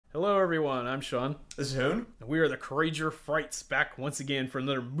Hello everyone, I'm Sean. This is Hoon. And we are the Courageour Frights, back once again for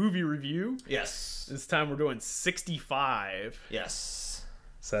another movie review. Yes. This time we're doing 65. Yes.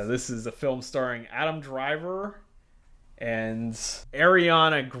 So this is a film starring Adam Driver and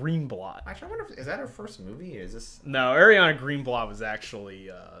Ariana Greenblatt. Actually, I wonder if is that her first movie? Is this? No, Ariana Greenblatt was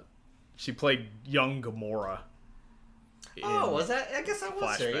actually, she played young Gamora. Oh, was that? I guess that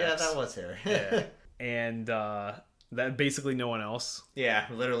was her. Yeah, that was her. Yeah. And that basically no one else. Yeah,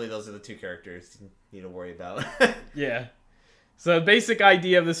 literally those are the two characters you need to worry about. Yeah. So the basic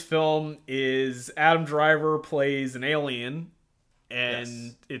idea of this film is Adam Driver plays an alien,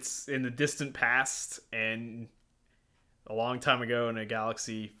 and it's in the distant past and a long time ago in a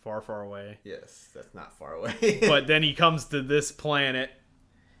galaxy far, far away. Yes, that's not far away. But then he comes to this planet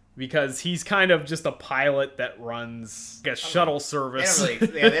because he's kind of just a pilot that runs a shuttle service. They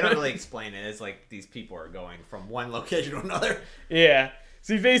don't really explain it. It's like these people are going from one location to another. Yeah.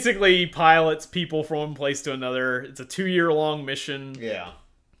 So he basically pilots people from one place to another. It's a 2-year-long mission. Yeah.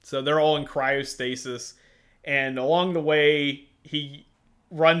 So they're all in cryostasis. And along the way, he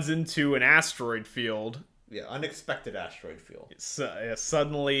runs into an asteroid field. Yeah, unexpected asteroid field.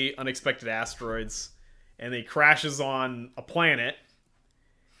 Suddenly unexpected asteroids. And he crashes on a planet.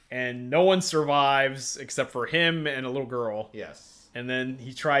 And no one survives except for him and a little girl. Yes. And then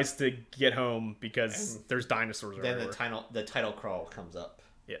he tries to get home because there's dinosaurs everywhere. Then the title crawl comes up.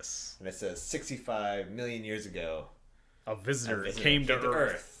 Yes. And it says 65 million years ago. A visitor came to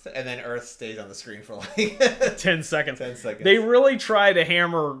Earth. And then Earth stays on the screen for like 10 seconds. 10 seconds. They really try to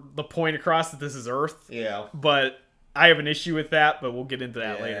hammer the point across that this is Earth. Yeah. But I have an issue with that, but we'll get into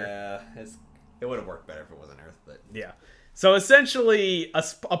that later. Yeah. It would have worked better if it wasn't Earth, but... Yeah. So essentially,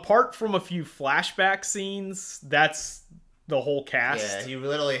 apart from a few flashback scenes, that's the whole cast. Yeah, you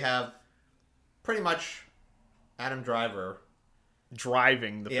literally have pretty much Adam Driver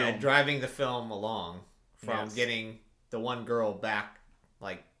driving the film. Yeah, driving the film along from getting the one girl back.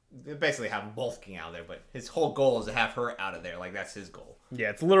 Like, basically have them both getting out of there, but his whole goal is to have her out of there. Like, that's his goal.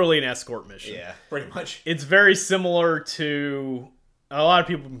 Yeah, it's literally an escort mission. Yeah, pretty much. It's very similar to... A lot of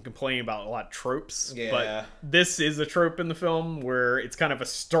people have been complaining about a lot of tropes, but this is a trope in the film where it's kind of a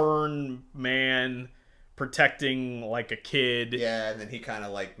stern man protecting like a kid. Yeah, and then he kind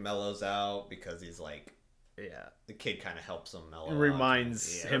of like mellows out because he's like, the kid kind of helps him mellow.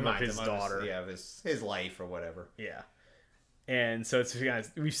 Reminds him of his daughter. Of his life or whatever. Yeah, and so it's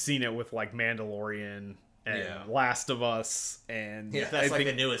we've seen it with like Mandalorian and Last of Us, and that's like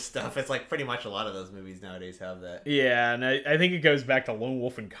the newest stuff. It's like pretty much a lot of those movies nowadays have that. Yeah, and I think it goes back to Lone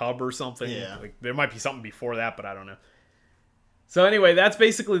Wolf and Cub or something. Yeah, like there might be something before that, but I don't know. So anyway, that's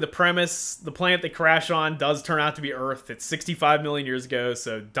basically the premise. The planet they crash on does turn out to be Earth. It's 65 million years ago,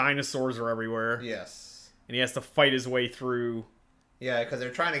 so dinosaurs are everywhere. Yes, and he has to fight his way through. Yeah, because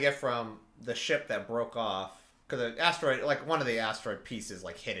they're trying to get from the ship that broke off. Because the asteroid, like one of the asteroid pieces,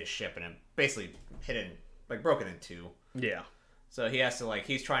 like hit his ship and it basically hit it. Like broken in two. Yeah. So he has to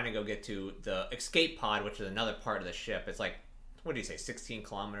he's trying to go get to the escape pod, which is another part of the ship. It's like, what do you say, 16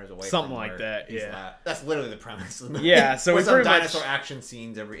 kilometers away? Something like that. Yeah. That's literally the premise of the movie. Yeah. So with some dinosaur action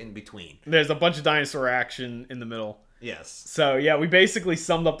scenes in between. There's a bunch of dinosaur action in the middle. Yes. So yeah, we basically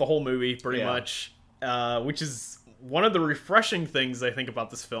summed up the whole movie pretty much, which is one of the refreshing things I think about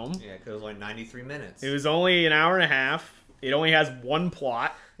this film. Yeah, because it was only 93 minutes. It was only an hour and a half. It only has one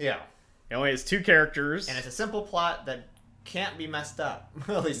plot. Yeah. It only has 2 characters. And it's a simple plot that can't be messed up.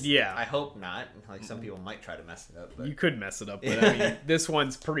 At least, I hope not. Like, some people might try to mess it up. But... You could mess it up, but I mean, this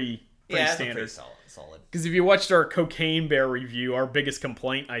one's pretty standard. Pretty solid. Because if you watched our Cocaine Bear review, our biggest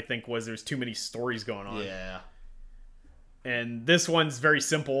complaint, I think, was there's too many stories going on. Yeah. And this one's very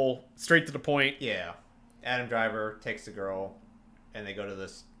simple, straight to the point. Yeah. Adam Driver takes the girl, and they go to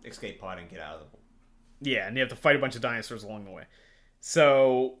this escape pod and get out of the... Yeah, and you have to fight a bunch of dinosaurs along the way.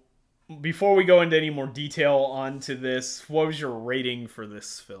 So... Before we go into any more detail onto this, what was your rating for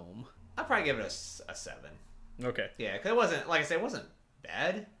this film? I'd probably give it a 7. Okay. Yeah, because it wasn't, like I said, it wasn't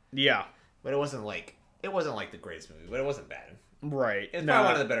bad. Yeah. But it wasn't like the greatest movie, but it wasn't bad. Right. It's probably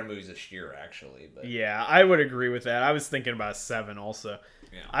one of the better movies this year, actually. But... Yeah, I would agree with that. I was thinking about a 7 also.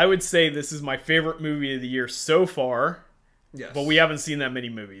 Yeah. I would say this is my favorite movie of the year so far. Yes. But we haven't seen that many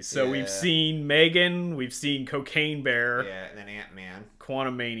movies. So we've seen Megan, we've seen Cocaine Bear. Yeah, and then Ant-Man.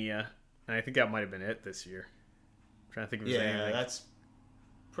 Quantumania. And I think that might have been it this year. I'm trying to think of anything. Yeah, that's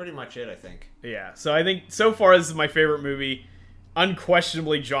pretty much it, I think. Yeah, so I think so far this is my favorite movie.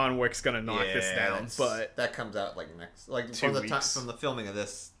 Unquestionably, John Wick's gonna knock this down, but that comes out next, from the filming of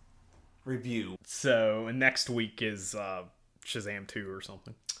this review. So next week is Shazam 2 or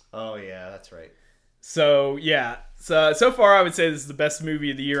something. Oh yeah, that's right. So yeah, so far I would say this is the best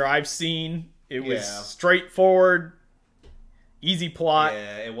movie of the year I've seen. It was straightforward, easy plot.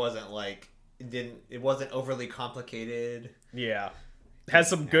 Yeah, it wasn't like it wasn't overly complicated. Yeah, it has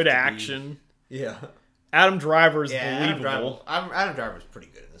some good action. Yeah. Adam Driver is believable. Adam Driver's pretty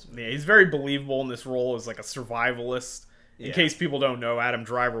good in this movie. Yeah, he's very believable in this role as like a survivalist. In case people don't know, Adam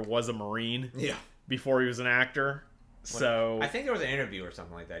Driver was a Marine. Yeah. Before he was an actor. So I think there was an interview or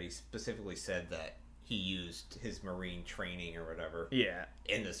something like that. He specifically said that he used his Marine training or whatever. Yeah.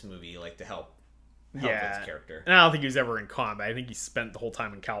 In this movie, like to help his character. And I don't think he was ever in combat. I think he spent the whole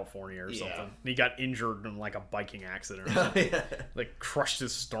time in California or something. He got injured in like a biking accident or something. Like crushed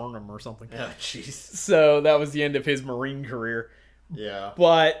his sternum or something. Oh, jeez. So that was the end of his Marine career. Yeah.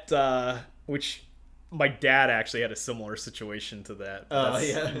 But which my dad actually had a similar situation to that.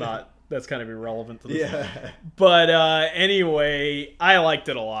 That's kind of irrelevant to this. Yeah. But anyway, I liked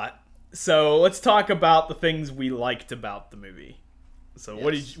it a lot. So let's talk about the things we liked about the movie. So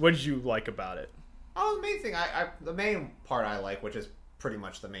what did you like about it? Oh, the main thing the main part I like, which is pretty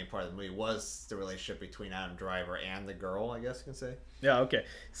much the main part of the movie, was the relationship between Adam Driver and the girl, I guess you can say. Yeah, okay.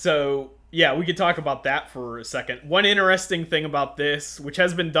 So, yeah, we could talk about that for a second. One interesting thing about this, which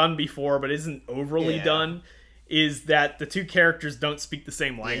has been done before but isn't overly done, is that the two characters don't speak the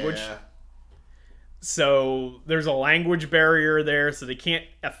same language. Yeah. So there's a language barrier there, so they can't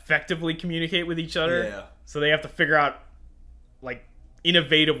effectively communicate with each other. Yeah. So they have to figure out, like,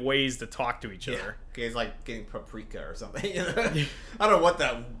 innovative ways to talk to each other. Okay, it's like getting paprika or something. I don't know what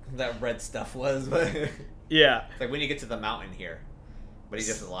that red stuff was, but yeah, it's like when you get to the mountain here, but he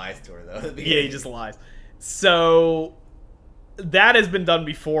just lies to her though. Yeah, he just lies. So that has been done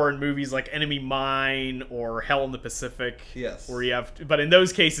before in movies like Enemy Mine or Hell in the Pacific. Yes, where you have, but in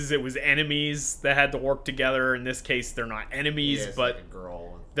those cases it was enemies that had to work together. In this case, they're not enemies, but like a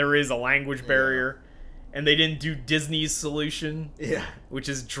girl. There is a language barrier. And they didn't do Disney's solution, which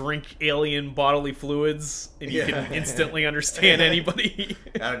is drink alien bodily fluids, and you can instantly understand anybody.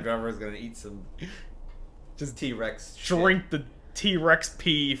 Adam Driver is gonna eat some just T-Rex. Drink the T-Rex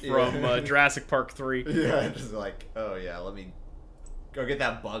pee from Jurassic Park 3. Yeah, just like, oh yeah, let me go get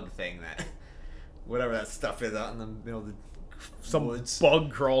that bug thing, that whatever that stuff is out in the middle of the woods.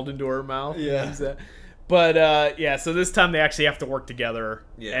 Bug crawled into her mouth. Yeah. But, so this time they actually have to work together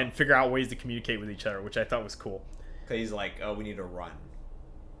and figure out ways to communicate with each other, which I thought was cool. Because he's like, oh, we need to run.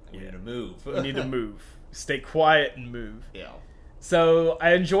 We need to move. We need to move. Stay quiet and move. Yeah. So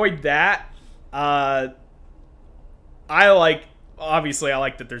I enjoyed that. Obviously, I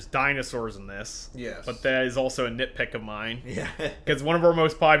like that there's dinosaurs in this. Yes. But that is also a nitpick of mine. Yeah. Because one of our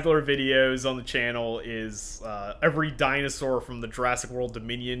most popular videos on the channel is every dinosaur from the Jurassic World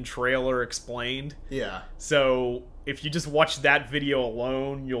Dominion trailer explained. Yeah. So if you just watch that video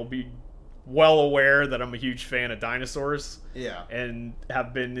alone, you'll be well aware that I'm a huge fan of dinosaurs. Yeah. And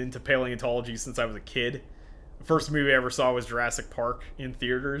have been into paleontology since I was a kid. The first movie I ever saw was Jurassic Park in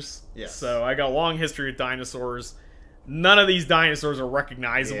theaters. Yes. So I got a long history with dinosaurs. None of these dinosaurs are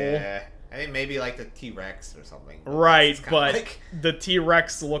recognizable. Yeah, I think maybe like the T-Rex or something. Right, but the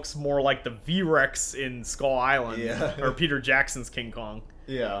T-Rex looks more like the V-Rex in Skull Island, or Peter Jackson's King Kong.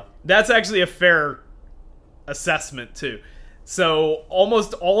 Yeah. That's actually a fair assessment, too. So,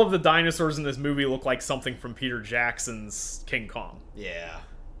 almost all of the dinosaurs in this movie look like something from Peter Jackson's King Kong. Yeah.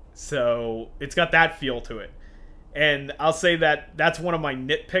 So, it's got that feel to it. And I'll say that that's one of my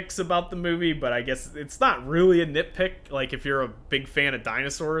nitpicks about the movie, but I guess it's not really a nitpick, like if you're a big fan of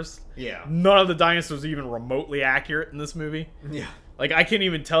dinosaurs. Yeah. None of the dinosaurs are even remotely accurate in this movie. Yeah. Like, I can't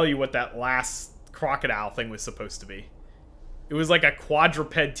even tell you what that last crocodile thing was supposed to be. It was like a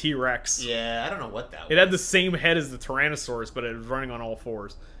quadruped T-Rex. Yeah, I don't know what that was. It had the same head as the Tyrannosaurus, but it was running on all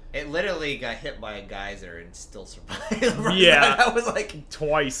fours. It literally got hit by a geyser and still survived. Yeah. That was like...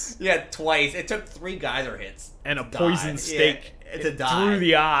 Twice. Yeah, twice. It took 3 geyser hits. And a poison stake to die. Through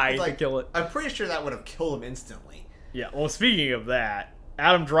the eye to kill it. I'm pretty sure that would have killed him instantly. Yeah, well, speaking of that,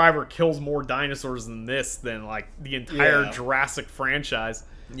 Adam Driver kills more dinosaurs in this than, like, the entire Jurassic franchise.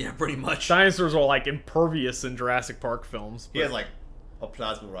 Yeah, pretty much. Dinosaurs are, like, impervious in Jurassic Park films. He has, like, a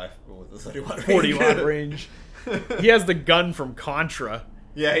plasma rifle with a 40-watt range. He has the gun from Contra.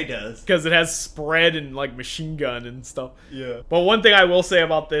 Yeah, he does. Because it has spread and, like, machine gun and stuff. Yeah. But one thing I will say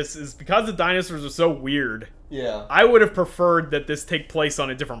about this is because the dinosaurs are so weird, I would have preferred that this take place on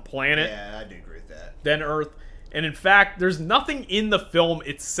a different planet. Yeah, I do agree with that. Than Earth. And in fact, there's nothing in the film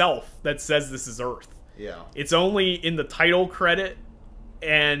itself that says this is Earth. Yeah. It's only in the title credit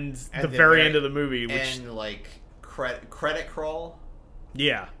and the very end of the movie. And, like, credit crawl.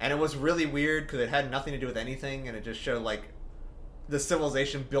 Yeah. And it was really weird because it had nothing to do with anything, and it just showed, like, the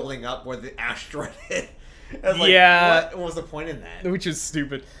civilization building up where the asteroid hit. What was the point in that? Which is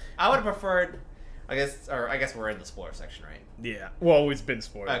stupid. I would have preferred, I guess we're in the spoiler section, right? Yeah. Well, it's been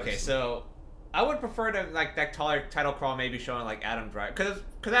spoilers. Okay, so I would prefer to like that title crawl maybe showing like Adam Driver,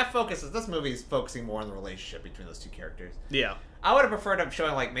 because this movie is focusing more on the relationship between those two characters. Yeah. I would have preferred them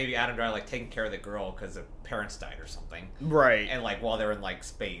showing like maybe Adam Driver like taking care of the girl because her parents died or something. Right. And like while they're in like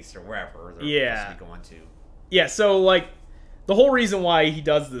space or wherever they're supposed to be going to. Yeah. So like the whole reason why he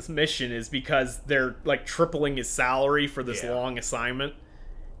does this mission is because they're like tripling his salary for this long assignment,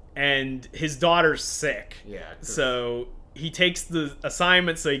 and his daughter's sick. Yeah. So he takes the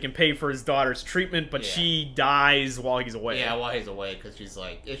assignment so he can pay for his daughter's treatment, but she dies while he's away. Yeah, while he's away, because she's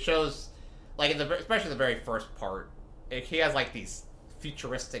like, it shows, like, especially the very first part, he has like these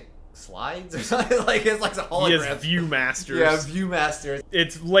futuristic slides or something. Like, it's like a hologram. He has Viewmasters. Yeah, Viewmasters.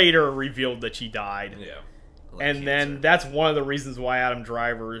 It's later revealed that she died. Yeah. Like and cancer. Then that's one of the reasons why Adam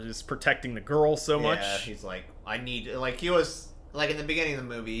Driver is protecting the girl so much. Yeah, he's like, I need, like, he was, like, in the beginning of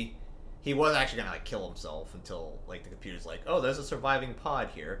the movie, he was actually gonna like kill himself until like the computer's like, oh, there's a surviving pod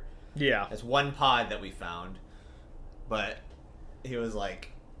here. Yeah. There's one pod that we found. But he was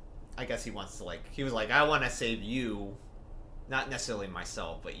like, I guess he wants to like, he was like, I want to save you, not necessarily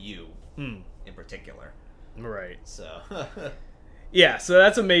myself, but you in particular. Right. So. Yeah, so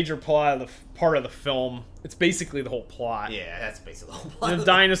that's a major part of the film. It's basically the whole plot. Yeah, that's basically the whole plot. The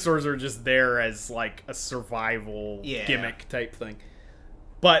dinosaurs are just there as like a survival gimmick type thing.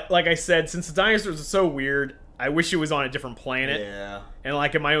 But, like I said, since the dinosaurs are so weird, I wish it was on a different planet. Yeah. And,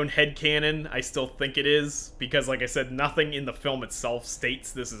 like, in my own headcanon, I still think it is. Because, like I said, nothing in the film itself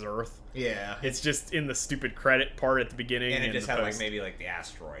states this is Earth. Yeah. It's just in the stupid credit part at the beginning. And it just had, like, maybe, like, the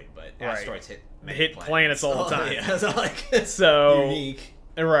asteroid. But asteroids hit planets all the time. Yeah, so, like, so, unique.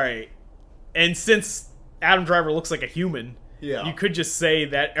 Right. And since Adam Driver looks like a human, you could just say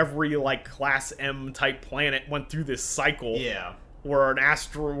that every, like, Class M type planet went through this cycle. Yeah. Where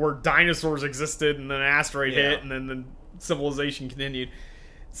dinosaurs existed, and then an asteroid hit, and then the civilization continued.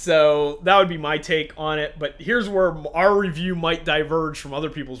 So that would be my take on it. But here's where our review might diverge from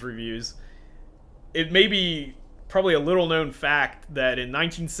other people's reviews. It may be probably a little known fact that in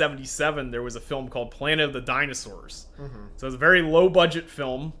 1977 there was a film called Planet of the Dinosaurs. So it's a very low budget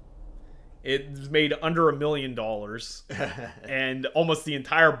film. It was made under $1 million, and almost the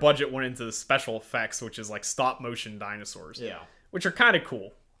entire budget went into the special effects, which is like stop motion dinosaurs. Yeah. Which are kind of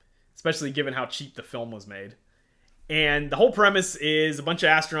cool, especially given how cheap the film was made. And the whole premise is a bunch of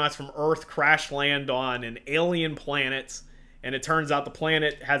astronauts from Earth crash land on an alien planet, and it turns out the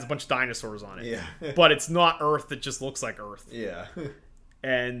planet has a bunch of dinosaurs on it. Yeah. But it's not Earth, it just looks like Earth. Yeah.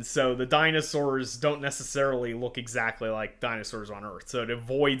 And so the dinosaurs don't necessarily look exactly like dinosaurs on Earth, so it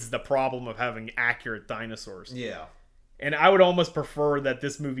avoids the problem of having accurate dinosaurs. Yeah. And I would almost prefer that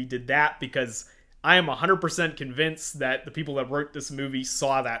this movie did that, because I am 100% convinced that the people that wrote this movie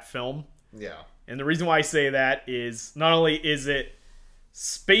saw that film. Yeah. And the reason why I say that is, not only is it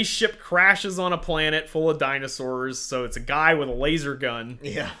spaceship crashes on a planet full of dinosaurs, so it's a guy with a laser gun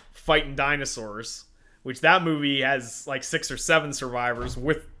fighting dinosaurs, which that movie has like 6 or 7 survivors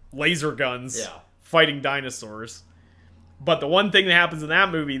with laser guns fighting dinosaurs. But the one thing that happens in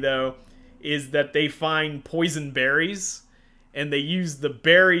that movie, though, is that they find poison berries, and they use the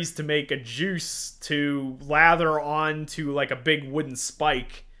berries to make a juice to lather onto like a big wooden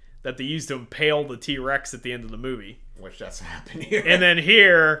spike that they use to impale the T-Rex at the end of the movie. Which doesn't happen here. And then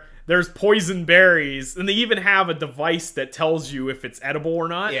here, there's poison berries, and they even have a device that tells you if it's edible or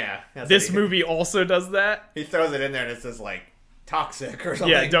not. Yeah. This movie also does that. He throws it in there and it says like, toxic or something.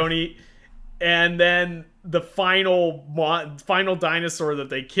 Yeah, don't eat. And then the final dinosaur that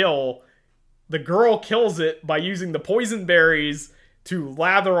they kill, the girl kills it by using the poison berries to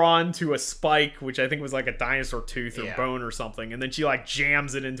lather onto a spike, which I think was like a dinosaur tooth or bone or something, and then she like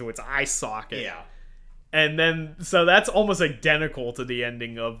jams it into its eye socket. Yeah. And then, so that's almost identical to the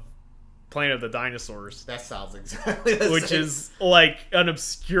ending of Planet of the Dinosaurs. That sounds exactly the which same. Is like an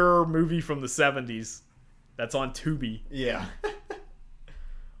obscure movie from the 70s that's on Tubi. Yeah.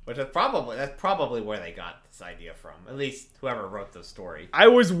 Which is probably where they got this idea from. At least whoever wrote the story. I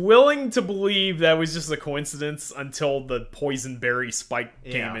was willing to believe that was just a coincidence until the poison berry spike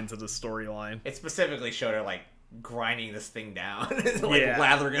came into the storyline. It specifically showed her like grinding this thing down and like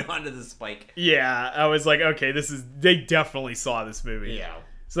lathering it onto the spike. Yeah, I was like, okay, they definitely saw this movie. Yeah.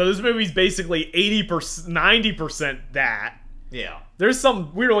 So this movie's basically 80%, 90% that. Yeah. We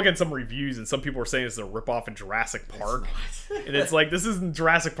were looking at some reviews, and some people were saying it's a ripoff in Jurassic Park. And it's like, this isn't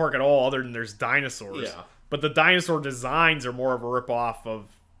Jurassic Park at all, other than there's dinosaurs. Yeah. But the dinosaur designs are more of a ripoff of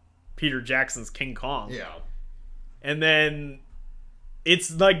Peter Jackson's King Kong. Yeah. And then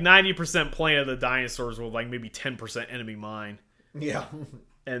it's like 90% Planet of the Dinosaurs with like maybe 10% Enemy Mine. Yeah.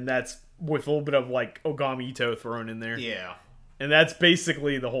 And that's with a little bit of like Ogami Ito thrown in there. Yeah. And that's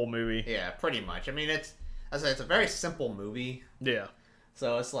basically the whole movie. Yeah, pretty much. I mean, it's a very simple movie. Yeah.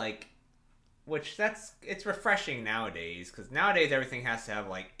 So it's like, it's refreshing nowadays, because nowadays everything has to have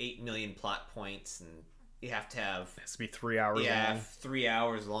like 8 million plot points, and you have to have... It has to be 3 hours long. Yeah, 3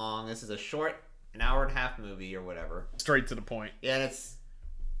 hours long. This is a short, an hour and a half movie or whatever. Straight to the point. Yeah, and it's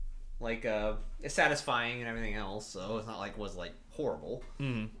like, it's satisfying and everything else, so it's not like it was like horrible.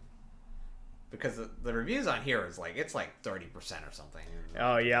 Mm-hmm. Because the reviews on here is like, it's like 30% or something.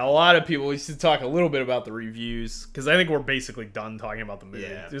 Oh yeah, a lot of people. We should talk a little bit about the reviews, because I think we're basically done talking about the movie.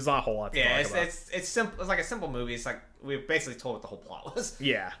 Yeah. There's not a whole lot to talk about. It's simple. It's like a simple movie. It's like we basically told what the whole plot was.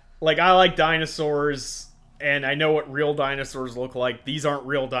 Yeah, like I like dinosaurs, and I know what real dinosaurs look like. These aren't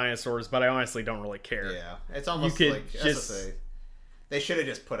real dinosaurs, but I honestly don't really care. Yeah, it's almost like they should have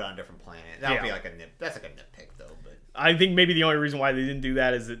just put it on a different planet. That would be like that's like a nitpick though. But I think maybe the only reason why they didn't do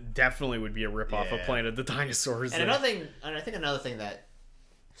that is it definitely would be a ripoff of Planet of the Dinosaurs. And I think another thing that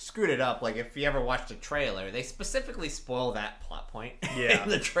screwed it up, like if you ever watched the trailer, they specifically spoil that plot point in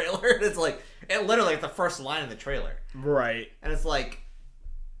the trailer. It's like, it literally like the first line in the trailer. Right. And it's like,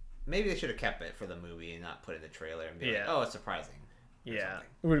 maybe they should have kept it for the movie and not put it in the trailer and be like, oh, it's surprising. Yeah.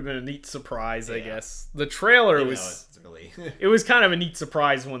 It would have been a neat surprise, I guess. The trailer was... really... it was kind of a neat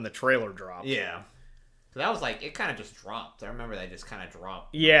surprise when the trailer dropped. Yeah. So that was like, it kind of just dropped. I remember they just kind of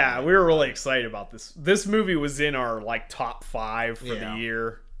dropped. Yeah, we were really excited about this. This movie was in our like top 5 for the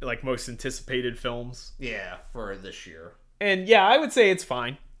year, like most anticipated films. Yeah, for this year. And yeah, I would say it's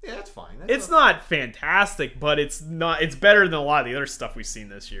fine. Yeah, it's fine. It's not fantastic, but it's better than a lot of the other stuff we've seen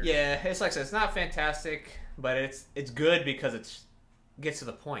this year. Yeah, it's like I said, it's not fantastic, but it's good because it gets to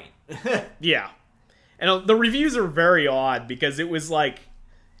the point. Yeah. And the reviews are very odd, because it was like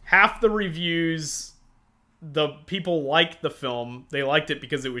half the reviews, the people liked the film. They liked it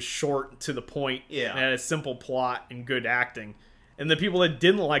because it was short, to the point, and had a simple plot and good acting. And the people that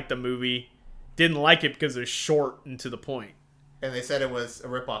didn't like the movie didn't like it because it was short and to the point. And they said it was a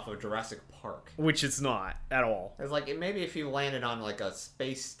ripoff of Jurassic Park. Which it's not, at all. It's like, maybe if you landed on like a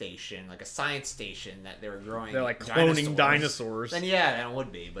space station, like a science station that they were growing... They're like cloning dinosaurs. Then yeah, that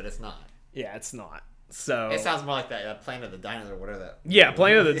would be, but it's not. Yeah, it's not. So it sounds more like that Planet of the Dinosaurs or whatever that. Yeah,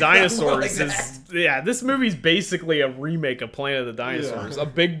 Planet of the Dinosaurs is. Yeah, this movie's basically a remake of Planet of the Dinosaurs. A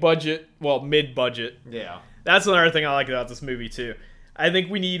big budget, well, mid budget. Yeah. That's another thing I like about this movie too. I think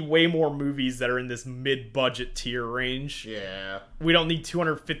we need way more movies that are in this mid budget tier range. Yeah. We don't need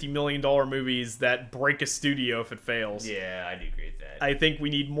 $250 million movies that break a studio if it fails. Yeah, I do agree with that. I think we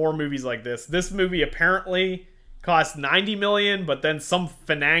need more movies like this. This movie apparently cost $90 million, but then some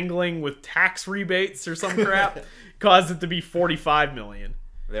finagling with tax rebates or some crap caused it to be $45 million.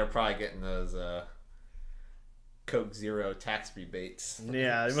 They're probably getting those Coke Zero tax rebates.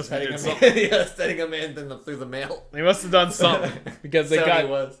 Yeah, they must have done something. Yeah, sending them in through the mail. They must have done something, because they got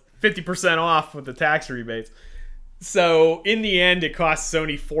was 50% off with the tax rebates. So in the end, it cost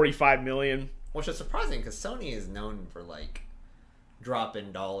Sony $45 million. Which is surprising, because Sony is known for like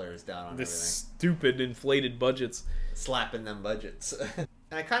dropping dollars down on this everything. Stupid inflated budgets, slapping them budgets. And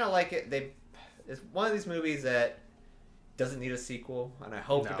I kind of like it. It's one of these movies that doesn't need a sequel, and I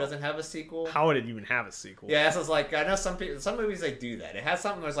hope it doesn't have a sequel. How would it even have a sequel? Yeah, so it's like, I know some movies they do that. It has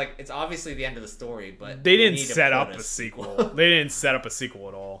something where it's like, it's obviously the end of the story, but they didn't set up a sequel. They didn't set up a sequel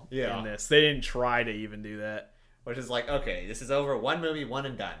at all. Yeah. In this, they didn't try to even do that. Which is like, okay, this is over. One movie, one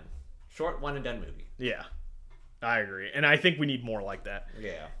and done. Short one and done movie. Yeah. I agree. And I think we need more like that.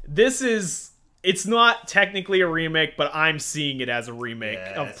 Yeah. It's not technically a remake, but I'm seeing it as a remake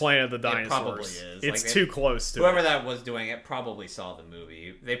of Planet of the Dinosaurs. It probably is. It's like too close to whoever that was doing it probably saw the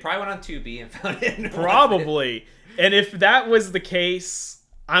movie. They probably went on Tubi and found it. Probably. And if that was the case,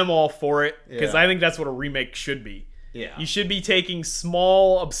 I'm all for it, because I think that's what a remake should be. Yeah. You should be taking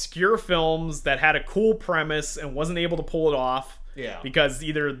small, obscure films that had a cool premise and wasn't able to pull it off. Yeah. Because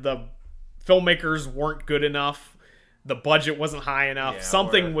either the filmmakers weren't good enough, the budget wasn't high enough,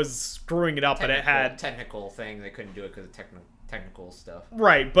 something was screwing it up, but it had technical thing. They couldn't do it because of technical stuff.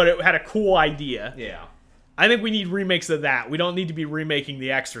 Right, but it had a cool idea. Yeah. I think we need remakes of that. We don't need to be remaking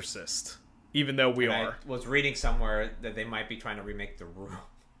The Exorcist, even though we are. I was reading somewhere that they might be trying to remake The Room.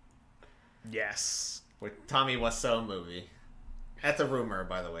 Yes. With Tommy Wiseau movie. That's a rumor,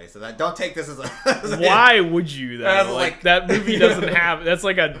 by the way. So don't take this as a. Why would you though? Like that movie doesn't have. That's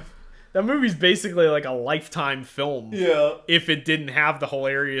like a. That movie's basically like a Lifetime film. Yeah. If it didn't have the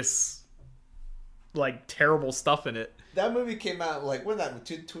hilarious, like, terrible stuff in it. That movie came out like when that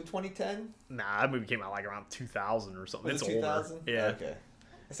 2010? Nah, that movie came out like around 2000 or something. Was it's it 2000? older. Yeah. Okay.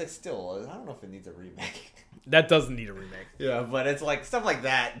 It's like still, I don't know if it needs a remake. That doesn't need a remake. Yeah, but it's like stuff like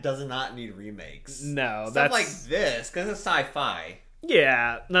that does not need remakes. No, stuff like this because it's sci-fi.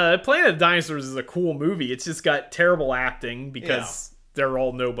 Yeah, no, Planet of Dinosaurs is a cool movie. It's just got terrible acting because they're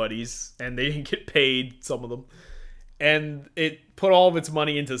all nobodies and they didn't get paid, some of them. And it put all of its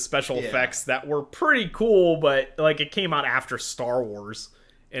money into special effects that were pretty cool, but like it came out after Star Wars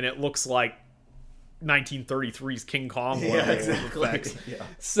and it looks like 1933's King Kong level effects. Yeah.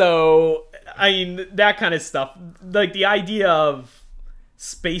 So, I mean, that kind of stuff. Like the idea of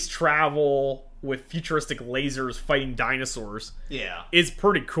space travel with futuristic lasers fighting dinosaurs is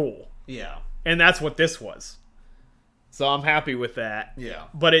pretty cool. Yeah. And that's what this was. So I'm happy with that. Yeah.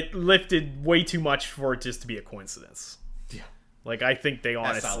 But it lifted way too much for it just to be a coincidence. Yeah. Like, I think they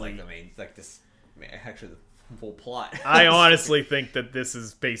honestly... That's not like, I mean, like this... Actually, the full plot. I honestly think that this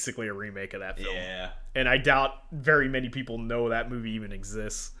is basically a remake of that film. Yeah. And I doubt very many people know that movie even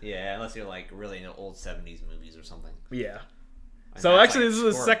exists. Yeah, unless you're like really into old 70s movies or something. Yeah. So actually, this is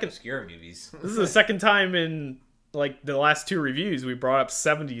the second obscure movies. This is the second time in like the last two reviews we brought up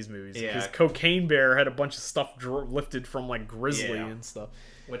 70s movies because Cocaine Bear had a bunch of stuff lifted from like Grizzly and stuff.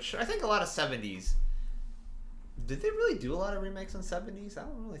 Which I think a lot of 70s. Did they really do a lot of remakes in 70s? I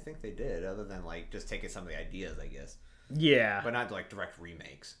don't really think they did, other than like just taking some of the ideas, I guess. Yeah, but not like direct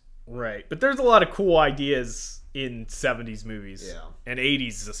remakes. Right, but there's a lot of cool ideas in 70s movies. Yeah, and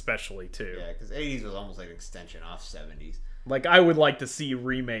 80s especially too. Yeah, because 80s was almost like an extension off 70s. Like, I would like to see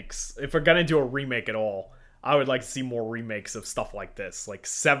remakes. If we're gonna do a remake at all, I would like to see more remakes of stuff like this. Like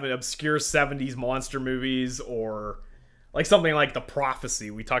obscure 70s monster movies, or like something like The Prophecy.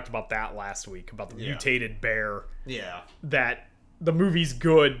 We talked about that last week, about the mutated bear. Yeah. That the movie's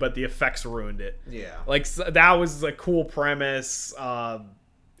good, but the effects ruined it. Yeah. Like, that was a cool premise.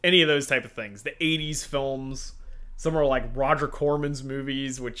 Any of those type of things. The 80s films. Some are like Roger Corman's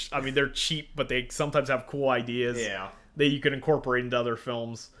movies, which, I mean, they're cheap, but they sometimes have cool ideas. Yeah. That you can incorporate into other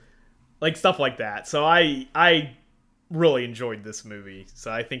films, like stuff like that. So I really enjoyed this movie. So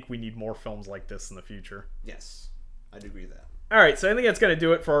I think we need more films like this in the future. Yes, I do agree with that. All right, so I think that's going to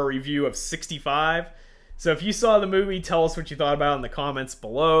do it for our review of 65. So if you saw the movie, tell us what you thought about it in the comments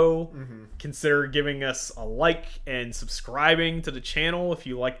below. Consider giving us a like and subscribing to the channel if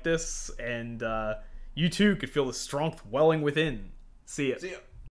you like this. And you too could feel the strength welling within. See ya. See ya.